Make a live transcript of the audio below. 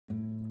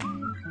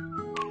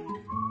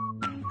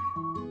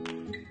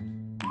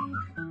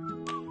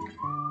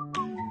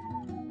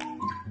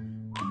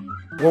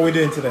What are we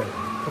doing today?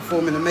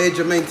 Performing a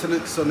major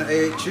maintenance on the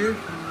AHU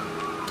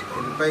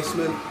in the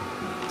basement,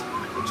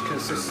 which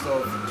consists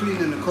of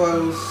cleaning the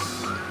coils,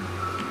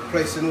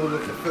 replacing all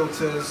of the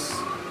filters,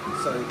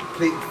 so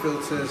pleated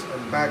filters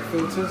and bag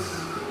filters.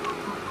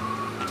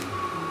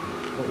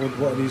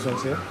 What are these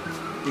ones here?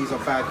 These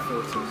are bag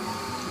filters.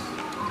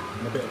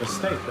 And a bit of a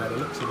state by the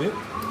looks of it.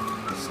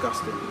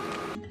 Disgusting.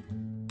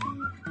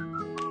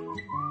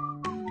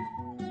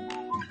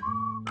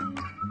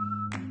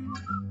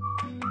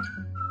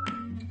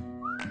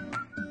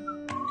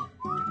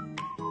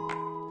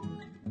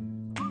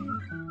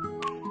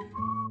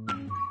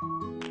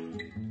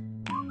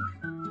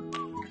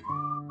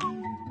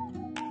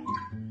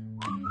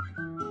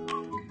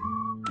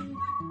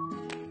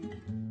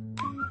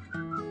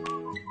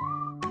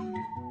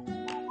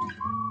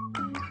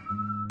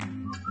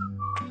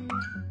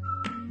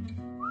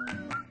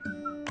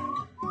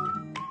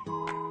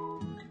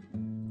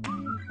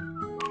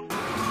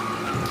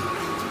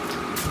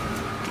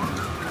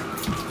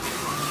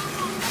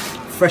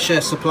 Fresh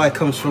air supply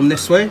comes from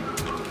this way.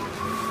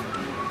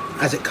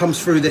 As it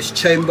comes through this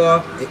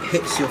chamber, it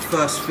hits your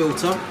first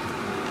filter.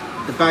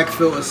 The bag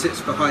filter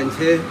sits behind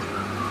here,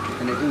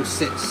 and it all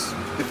sits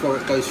before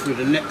it goes through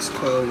the next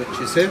coil, which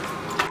is here.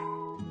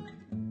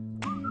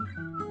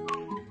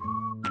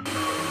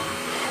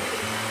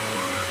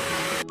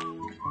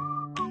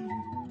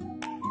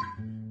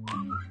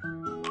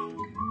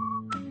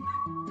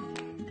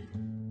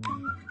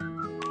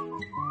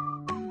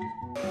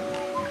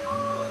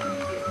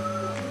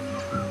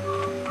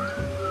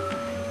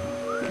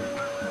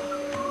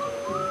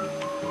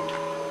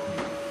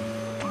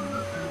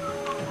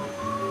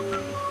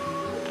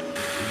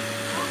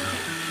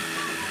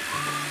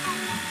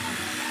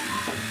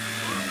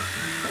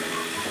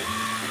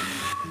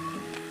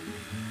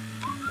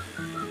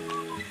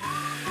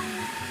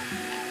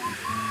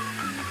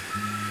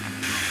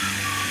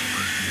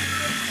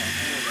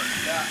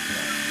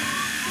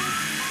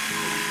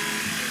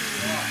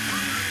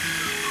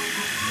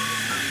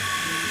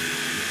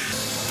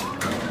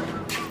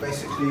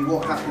 Basically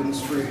what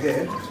happens through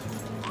here,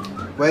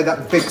 where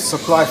that big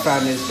supply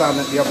fan is down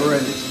at the other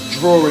end, it's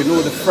drawing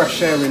all the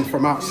fresh air in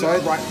from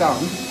outside right down.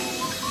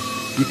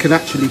 You can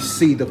actually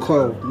see the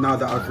coil now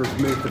that I've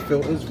removed the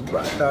filters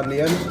right down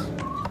the end.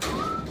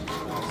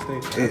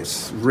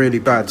 It's really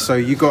bad. So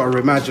you got to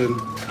imagine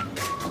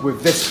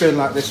with this bin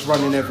like this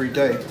running every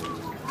day,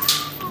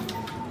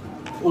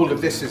 all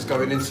of this is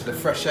going into the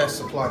fresh air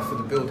supply for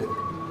the building.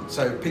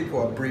 So people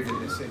are breathing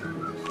this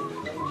in.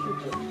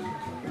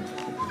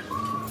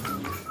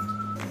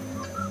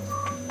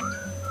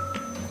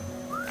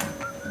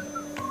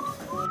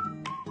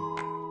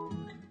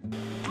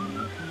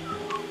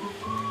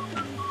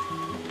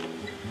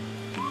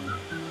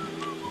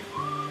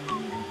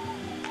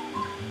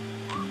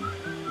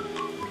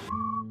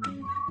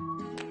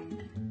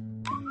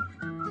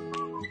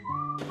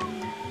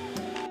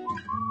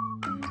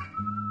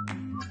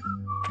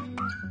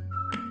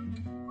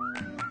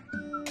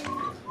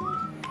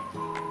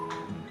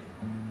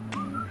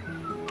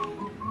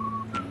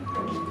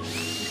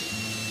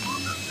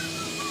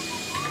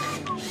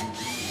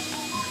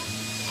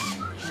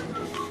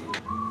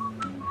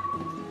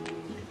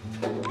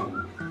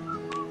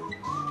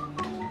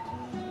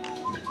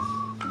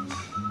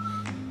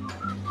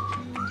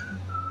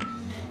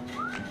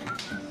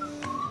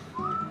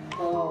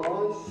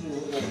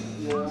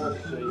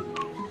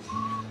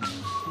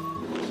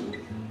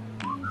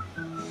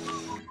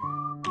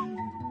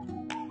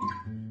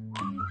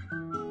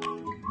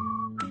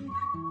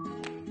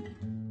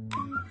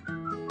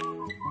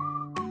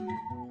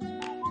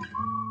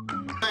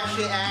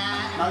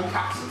 No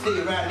capacity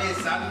around here,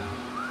 son.